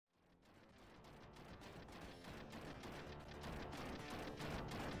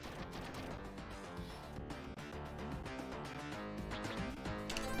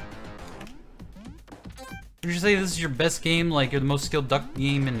Would you say this is your best game? Like, you're the most skilled duck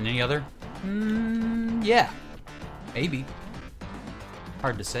game in any other? Yeah. Maybe.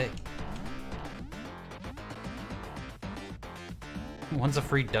 Hard to say. One's a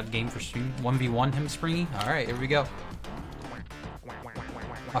free duck game for stream. 1v1 him, Springy? Alright, here we go.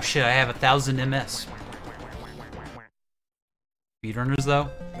 Oh shit, I have 1000 MS. Speedrunners though?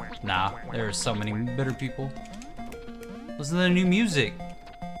 Nah, there are so many better people. Listen to the new music.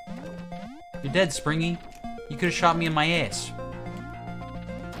 You're dead, Springy. You could have shot me in my ass.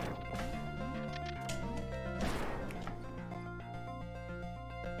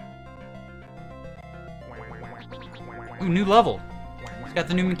 Ooh, new level. It's got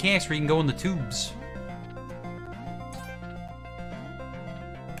the new mechanics where you can go in the tubes.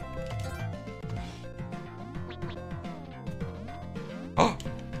 Oh!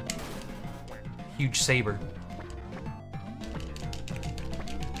 Huge saber.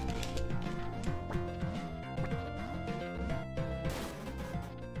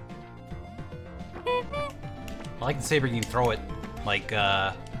 I like the saber, you can throw it like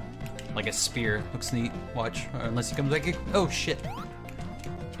a spear. Looks neat. Watch. Unless he comes back. Oh shit.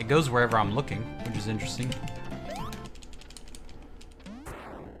 It goes wherever I'm looking, which is interesting.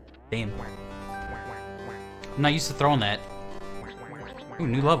 Damn. I'm not used to throwing that. Ooh,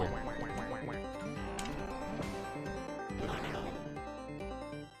 new level.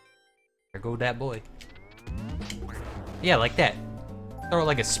 There go that boy. Yeah, like that. Throw it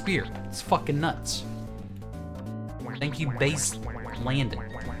like a spear. It's fucking nuts. Thank you, base landing.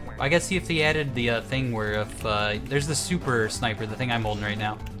 I guess see if they added the thing where if there's the super sniper, the thing I'm holding right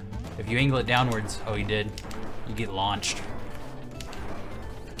now. If you angle it downwards, oh, he did. You get launched.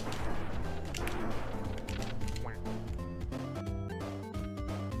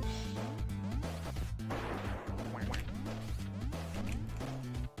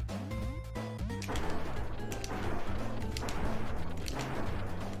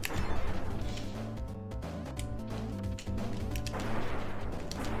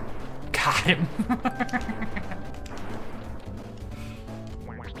 Got him.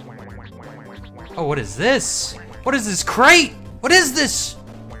 Oh, what is this? What is this crate? What is this?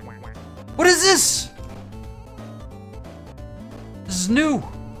 What is this? This is new.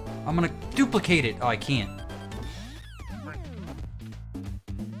 I'm gonna duplicate it. Oh, I can't.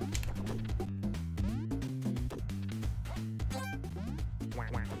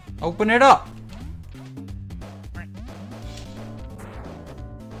 Open it up.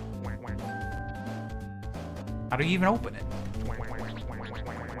 How do you even open it?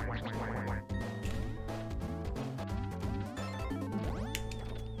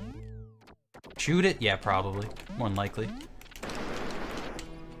 Shoot it? Yeah, probably. More than likely.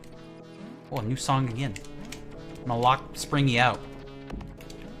 Oh, a new song again. I'm gonna lock Springy out.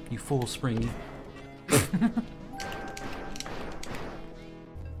 You fool, Springy. I'm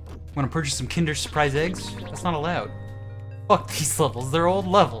gonna purchase some Kinder Surprise eggs? That's not allowed. Fuck these levels, they're old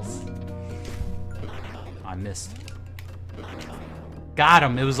levels. I missed. Got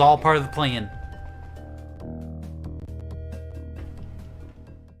him, it was all part of the plan.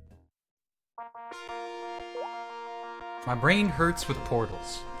 My brain hurts with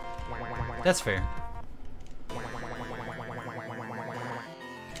portals. That's fair.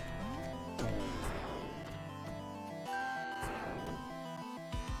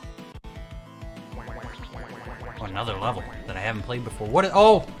 Oh, another level that I haven't played before. What?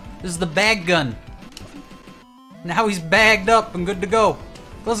 Oh, this is the bag gun. Now he's bagged up and good to go.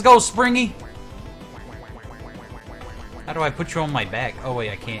 Let's go, Springy. How do I put you on my back? Oh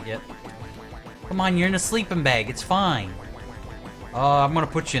wait, I can't yet. Come on, you're in a sleeping bag. It's fine. I'm gonna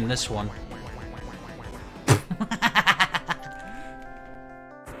put you in this one.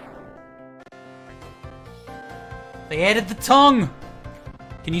 They added the tongue!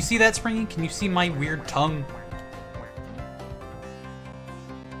 Can you see that, Springy? Can you see my weird tongue?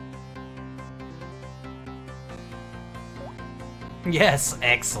 Yes,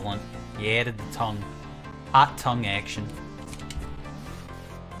 excellent. You added the tongue. Hot tongue action.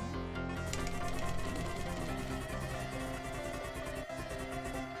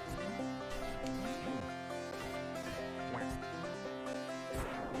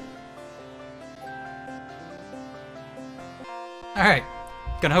 Alright,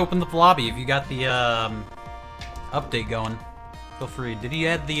 gonna open up the lobby. If you got the update going, feel free. Did he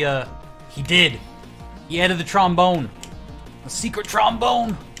add the he did. He added the trombone. A secret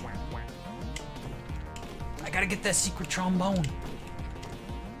trombone. I gotta get that secret trombone.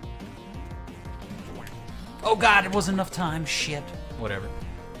 Oh god, it wasn't enough time. Shit. Whatever.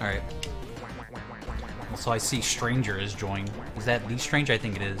 Alright. Also, I see Stranger is joined. Is that the Stranger? I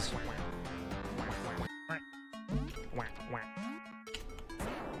think it is.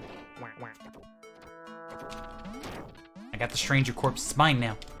 I got the stranger corpse. It's mine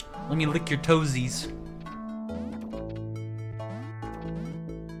now. Let me lick your toesies.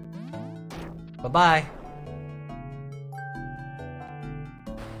 Bye-bye.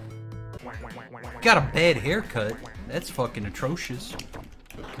 Got a bad haircut. That's fucking atrocious.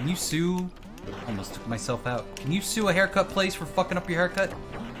 Can you sue? Almost took myself out. Can you sue a haircut place for fucking up your haircut?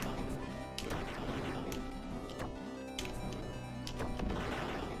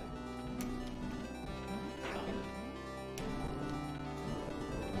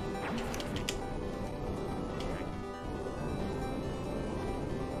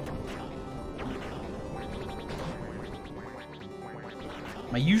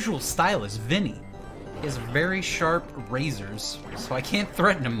 My usual stylist, Vinny. He has very sharp razors, so I can't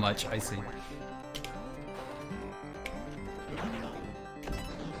threaten him much, I see.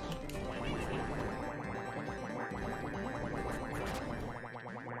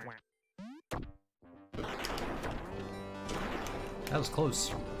 That was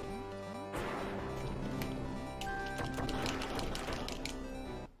close.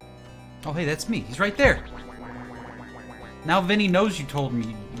 Oh, hey, that's me. He's right there. Now Vinny knows you told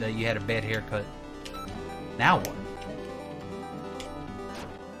me that you had a bad haircut. Now what?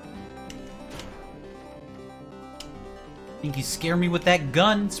 Think you scare me with that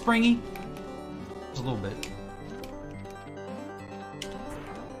gun, Springy? Just a little bit.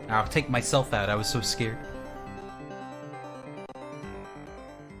 I'll take myself out. I was so scared.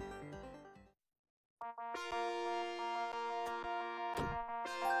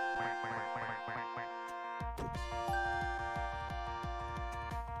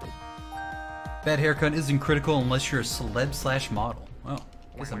 Bad haircut isn't critical unless you're a celeb / model. Oh,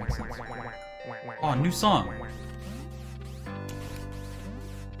 I guess that makes sense. Oh, new song.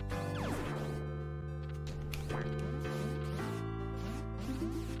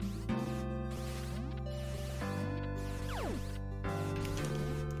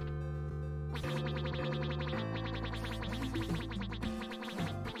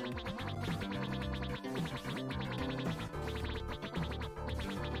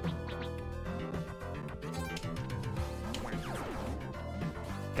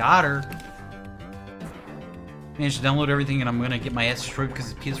 Got her. Managed to download everything and I'm gonna get my ass destroyed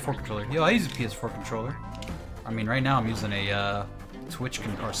because it's a PS4 controller. Yo, I use a PS4 controller. I mean, right now I'm using a Twitch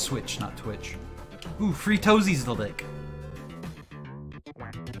or Switch, not Twitch. Ooh, free toesies to lick.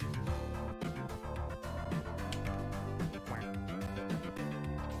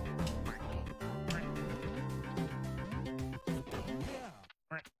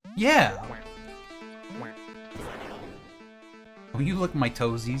 Yeah. Will you lick my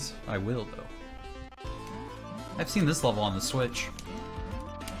toesies? I will, though. I've seen this level on the Switch.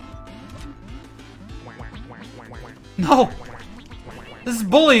 No! This is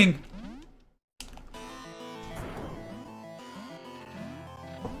bullying!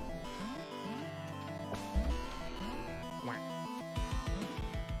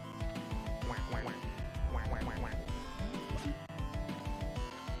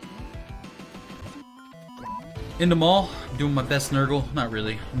 In the mall, doing my best Nurgle. Not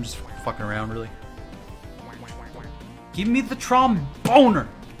really. I'm just fucking around, really. Give me the tromboner!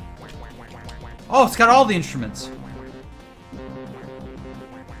 Oh, it's got all the instruments.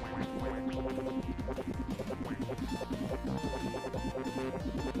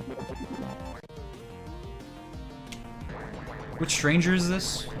 Which stranger is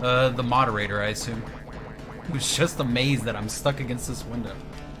this? The moderator, I assume. Who's just amazed that I'm stuck against this window.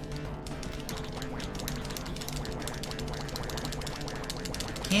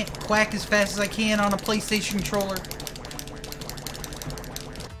 Can't quack as fast as I can on a PlayStation controller.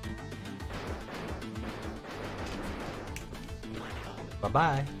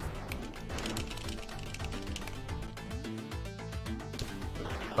 Bye-bye.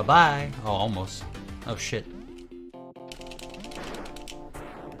 Bye-bye. Oh, almost. Oh, shit.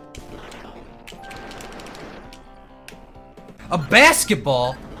 A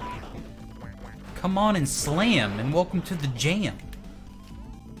basketball? Come on and slam, and welcome to the jam.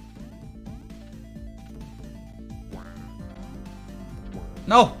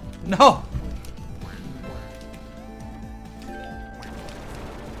 No! No!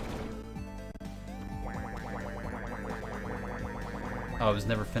 Oh, it was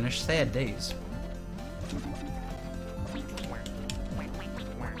never finished? Sad days.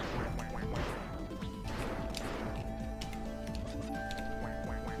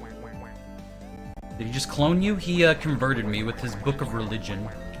 Did he just clone you? He converted me with his book of religion,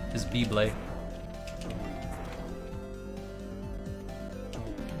 his Bible.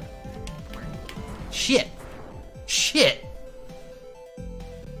 Shit! Shit!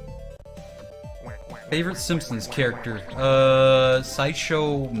 Favorite Simpsons character?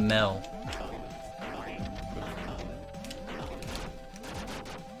 Sideshow Mel.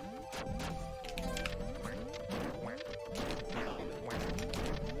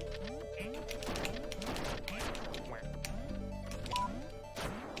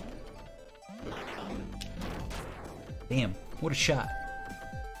 Damn, what a shot.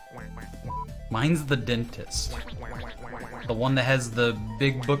 Mine's the dentist. The one that has the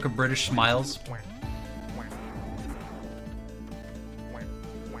big book of British smiles.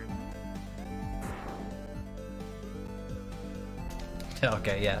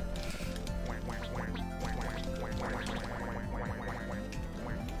 Okay, yeah.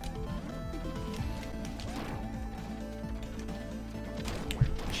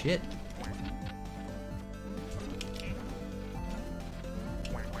 Shit.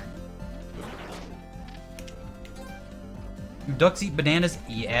 Do ducks eat bananas?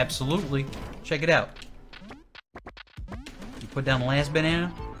 Yeah, absolutely. Check it out. You put down the last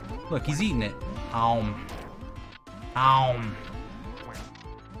banana. Look, he's eating it. Om.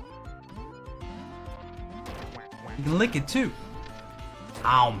 You can lick it too.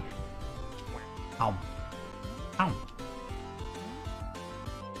 Om.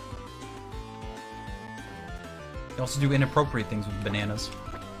 You also do inappropriate things with bananas.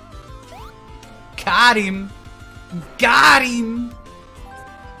 Got him! Got him!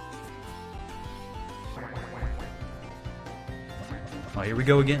 Oh, here we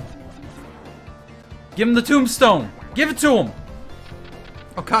go again. Give him the tombstone! Give it to him!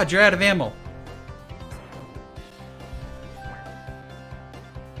 Oh god, you're out of ammo.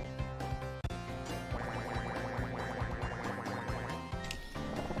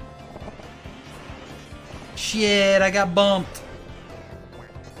 Shit, I got bumped.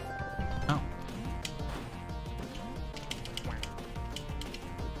 Oh.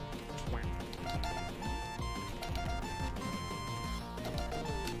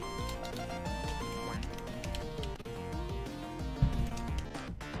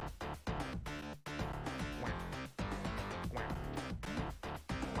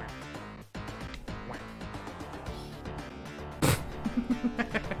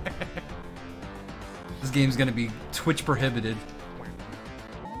 This game's gonna be Twitch prohibited.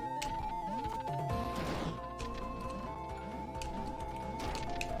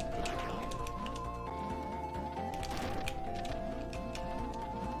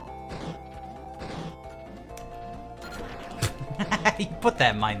 You put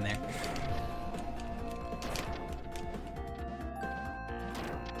that mine there.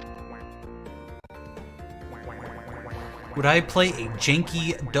 Would I play a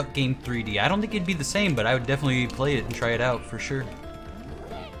janky Duck Game 3D? I don't think it'd be the same, but I would definitely play it and try it out for sure.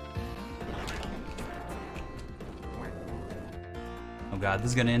 Oh god, this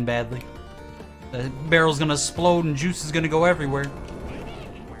is gonna end badly. The barrel's gonna explode and juice is gonna go everywhere.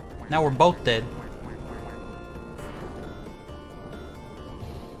 Now we're both dead.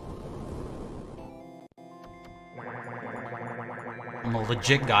 I'm a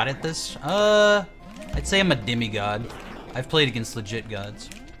legit god at this? I'd say I'm a demigod. I've played against legit gods.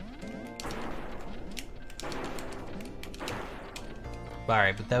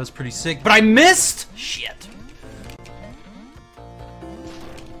 Alright, but that was pretty sick. But I missed! Shit.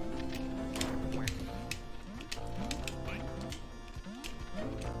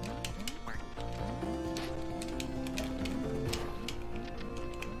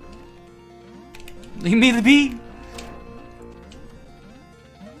 Leave me the beat!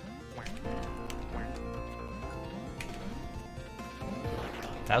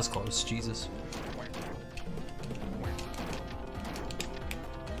 That was close, Jesus.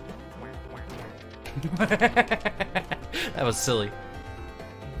 That was silly.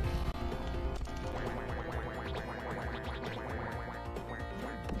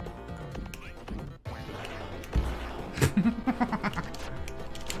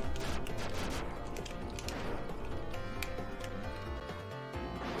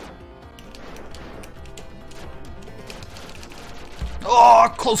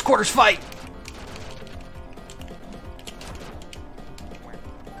 Oh, close quarters fight!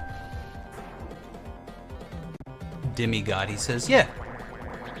 Demigod, he says. Yeah.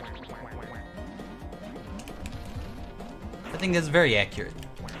 I think that's very accurate.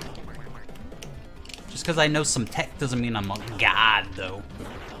 Just because I know some tech doesn't mean I'm a god, though.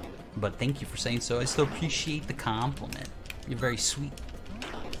 But thank you for saying so. I still appreciate the compliment. You're very sweet.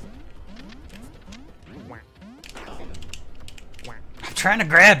 I'm trying to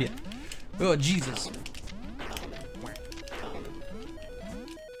grab you. Oh, Jesus.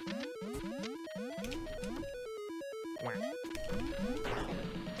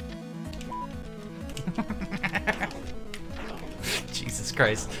 Jesus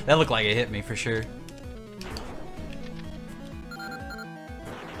Christ. That looked like it hit me for sure.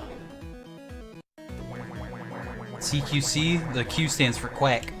 CQC, the Q stands for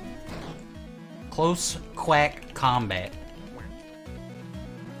Quack. Close Quack Combat.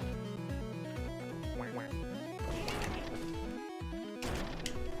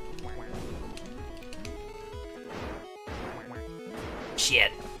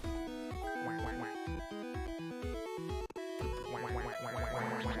 Shit.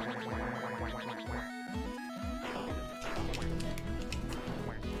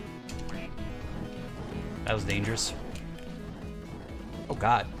 That was dangerous. Oh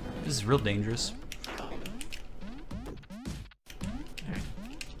god, this is real dangerous.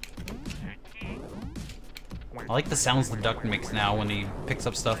 I like the sounds the duck makes now when he picks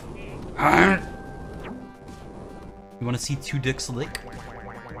up stuff. You wanna see two dicks lick?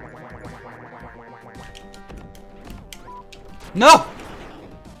 No!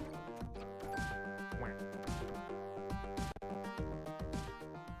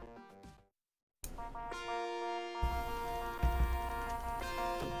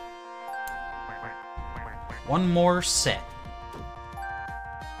 One more set.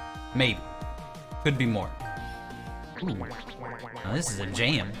 Maybe. Could be more. Ooh. Now this is a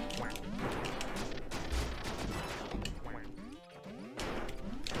jam.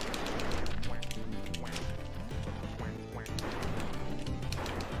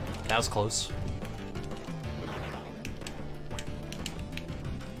 That was close.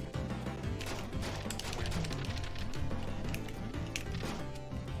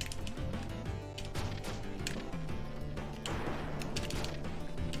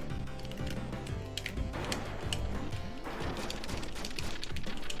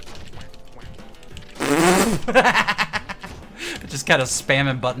 Just kind of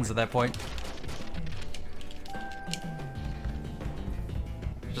spamming buttons at that point.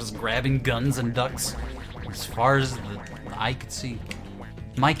 Just grabbing guns and ducks as far as the eye could see.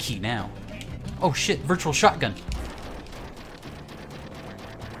 My key now. Oh shit, virtual shotgun.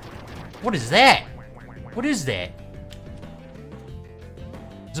 What is that? What is that?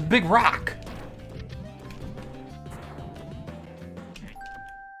 It's a big rock.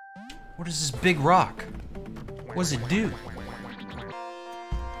 What is this big rock? What does it do?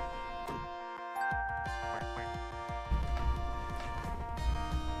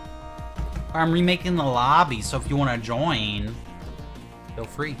 I'm remaking the lobby, so if you want to join, feel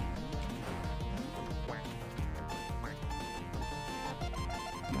free.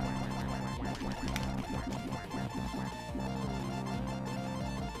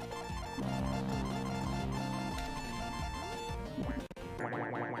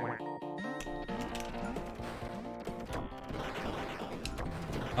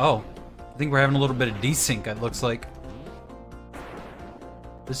 Oh, I think we're having a little bit of desync, it looks like.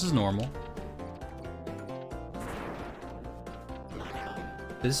 This is normal.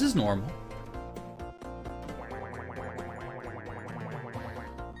 This is normal.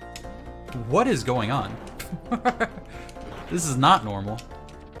 What is going on? This is not normal.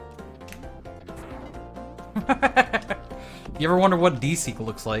 You ever wonder what desync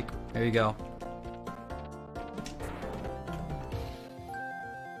looks like? There you go.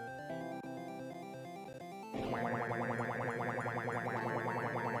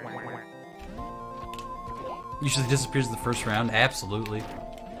 Usually disappears the first round. Absolutely.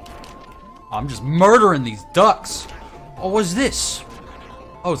 Oh, I'm just murdering these ducks. Oh, what's this?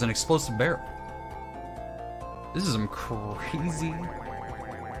 Oh, it's an explosive barrel. This is some crazy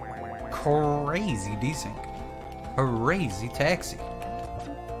desync. Crazy taxi.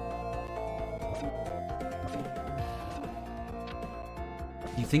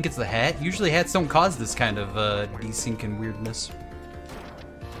 You think it's the hat? Usually hats don't cause this kind of desync and weirdness.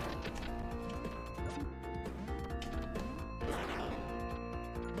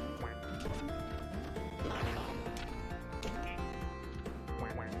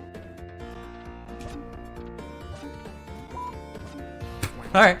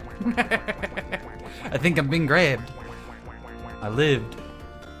 Alright. I think I'm being grabbed. I lived.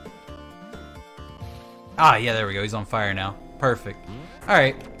 Ah, yeah, there we go. He's on fire now. Perfect.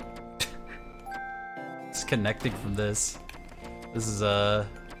 Alright. Disconnecting from this. This is a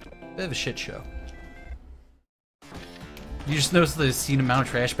bit of a shit show. You just noticed the obscene amount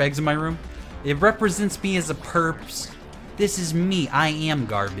of trash bags in my room? It represents me as a perps. This is me. I am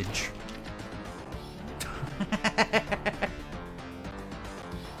garbage.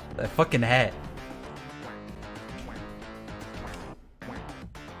 That fucking hat.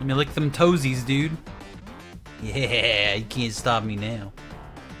 Let me lick them toesies, dude. Yeah, you can't stop me now.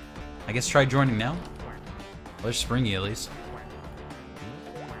 I guess try joining now. Well, they're springy at least.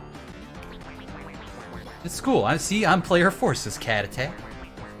 It's cool. I'm player forces cat attack.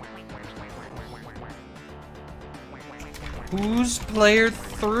 Who's player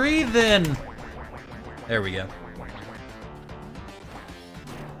 3 then? There we go.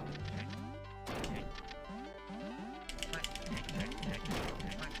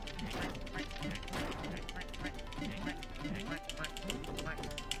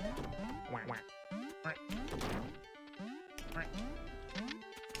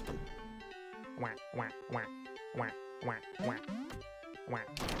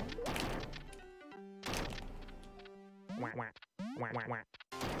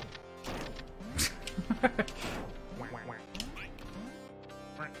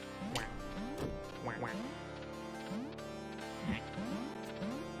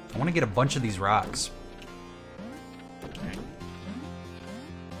 I want to get a bunch of these rocks.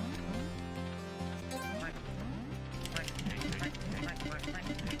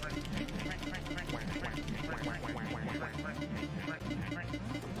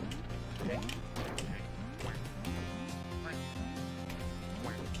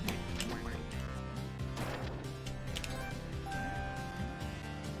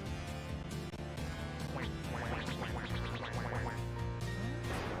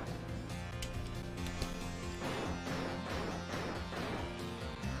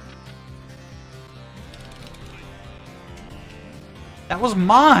 That was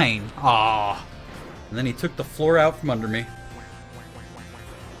mine! Aww. And then he took the floor out from under me.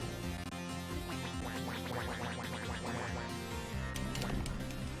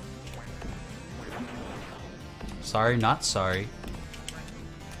 Sorry, not sorry.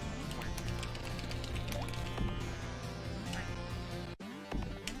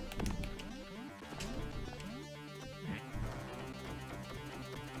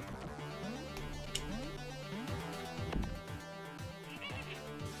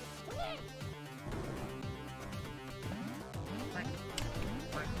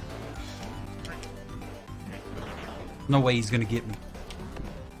 No way he's gonna get me.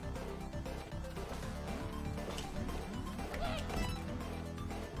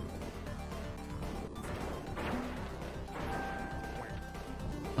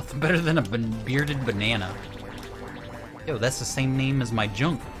 Nothing better than a bearded banana. Yo, that's the same name as my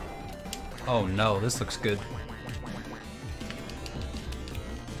junk. Oh no, this looks good.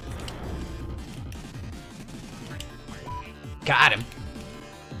 Got him.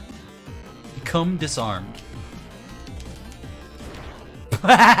 Become disarmed.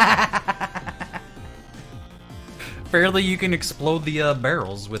 Apparently you can explode the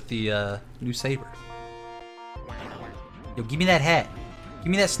barrels with the new saber. Yo, give me that hat.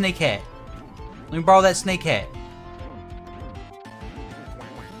 Give me that snake hat. Let me borrow that snake hat.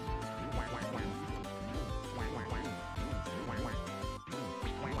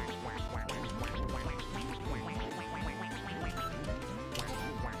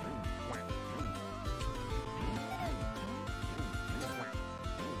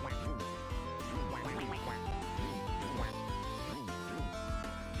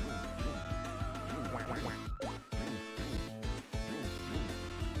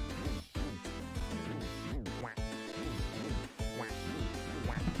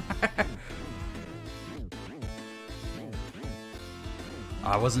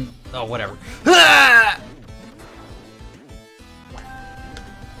 I wasn't. Oh, whatever. Ah!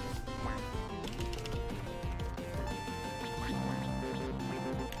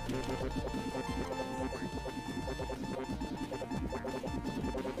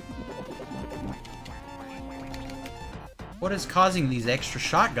 What is causing these extra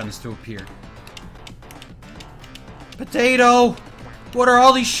shotguns to appear? Potato! What are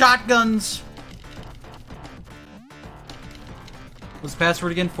all these shotguns? What's the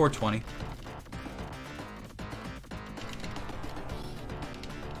password again? 420.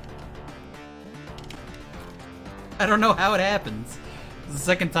 I don't know how it happens. It's the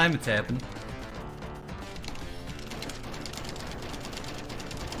second time it's happened.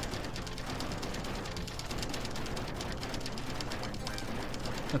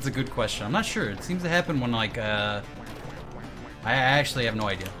 That's a good question. I'm not sure. It seems to happen when, like, I actually have no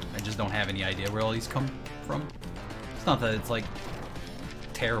idea. I just don't have any idea where all these come from. It's not that it's, like,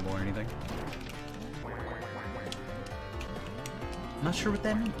 terrible or anything. I'm not sure what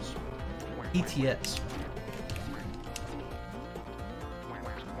that means. ETS.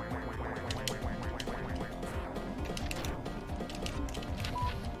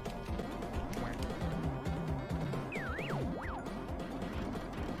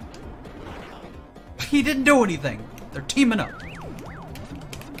 He didn't do anything. They're teaming up.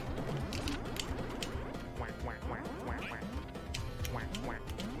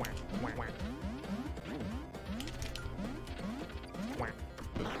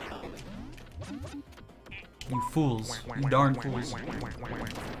 You fools. You darn fools.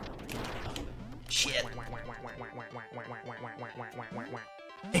 Shit.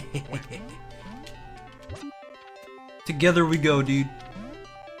 Together we go, dude.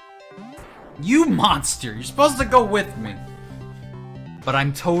 You monster! You're supposed to go with me. But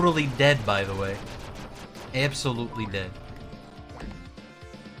I'm totally dead, by the way. Absolutely dead.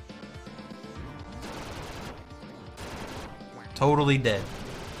 Totally dead.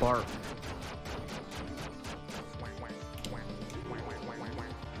 Bark.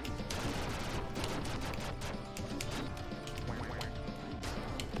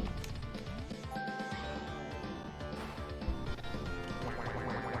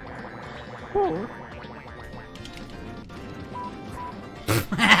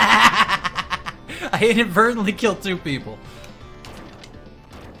 I inadvertently killed 2 people.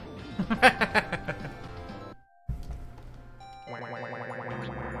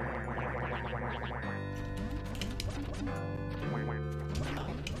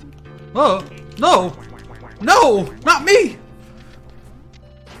 Oh, no! No! Not me!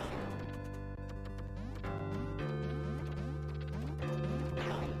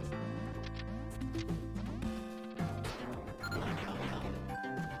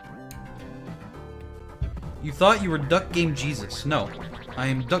 You thought you were Duck Game Jesus. No, I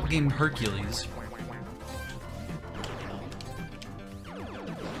am Duck Game Hercules.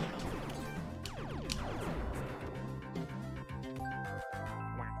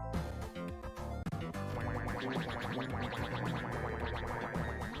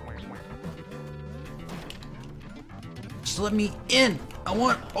 Just let me in. I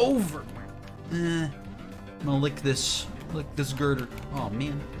want over. I'm gonna lick this girder. Oh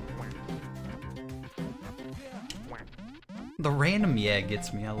man. The random yeah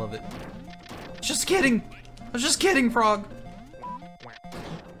gets me. I love it. Just kidding. I was just kidding, frog.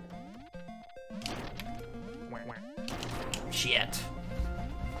 Shit.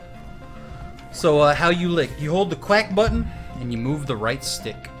 So how you lick? You hold the quack button and you move the right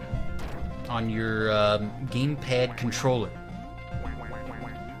stick on your gamepad controller.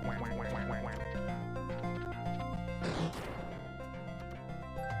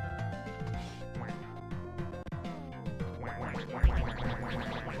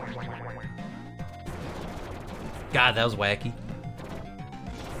 God, that was wacky.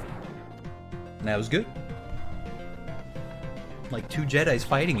 And that was good. Like 2 Jedis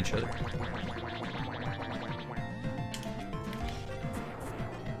fighting each other.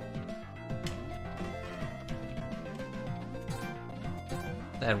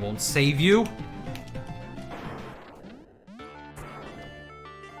 That won't save you.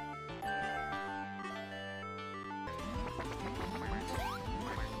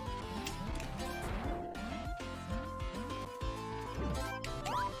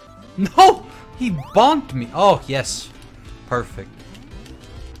 No! He bonked me. Oh, yes. Perfect.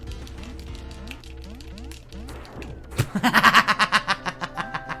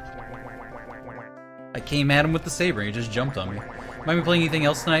 I came at him with the saber and he just jumped on me. Am I playing anything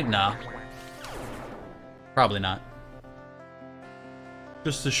else tonight? Nah. Probably not.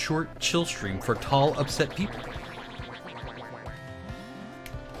 Just a short chill stream for tall, upset people.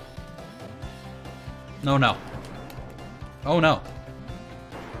 No, no. Oh, no.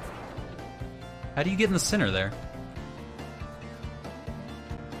 How do you get in the center there?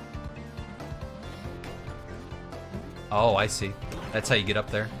 Oh, I see. That's how you get up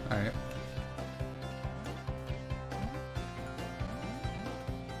there. Alright.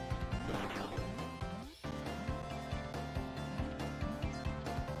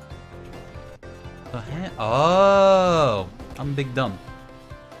 Oh! I'm big dumb.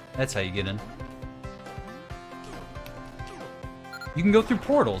 That's how you get in. You can go through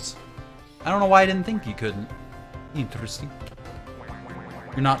portals. I don't know why I didn't think you couldn't. Interesting.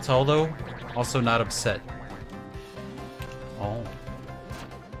 You're not tall though, also not upset. Oh.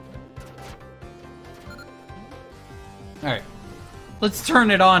 Alright. Let's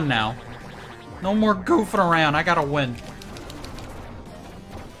turn it on now. No more goofing around, I gotta win.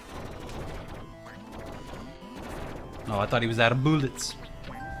 Oh, I thought he was out of bullets.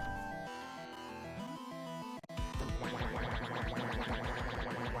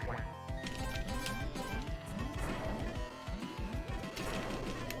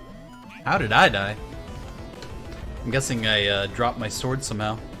 How did I die? I'm guessing I dropped my sword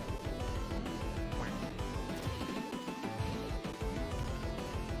somehow.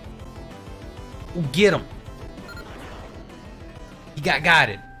 Ooh, get him! He got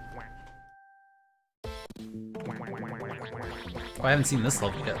guided. Oh, I haven't seen this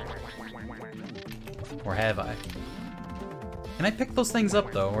level yet. Or have I? Can I pick those things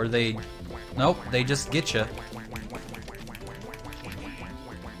up though, or are they Nope, they just get you.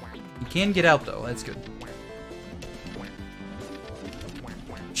 You can get out though, that's good.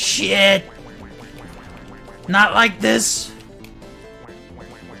 Shit! Not like this!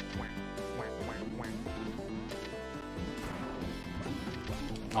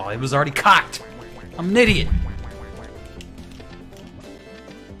 Oh, it was already cocked! I'm an idiot!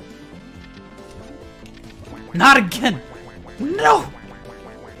 Not again! No!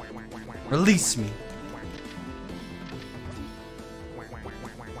 Release me.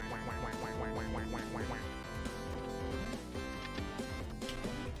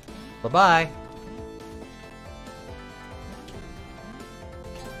 Bye-bye.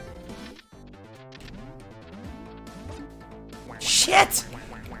 Shit!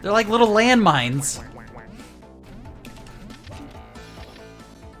 They're like little landmines.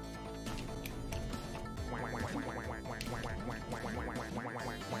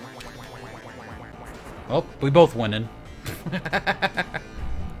 Oh, we both went in.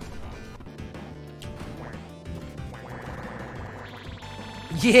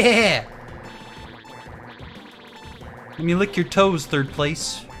 Yeah! Let me lick your toes, third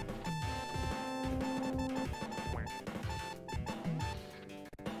place.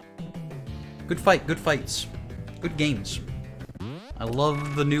 Good fight, good fights. Good games. I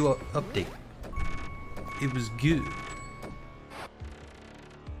love the new update. It was good.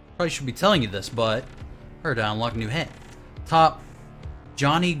 Probably should be telling you this, but heard I unlocked a new hat. Top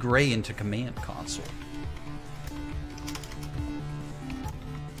Johnny Gray into command console.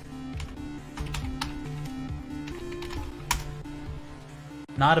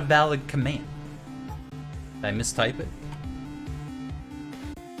 Not a valid command. Did I mistype it?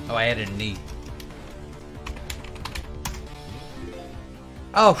 Oh, I added an E.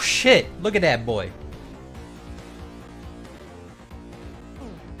 Oh shit! Look at that boy.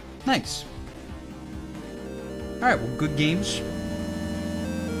 Nice. Alright, well, good games.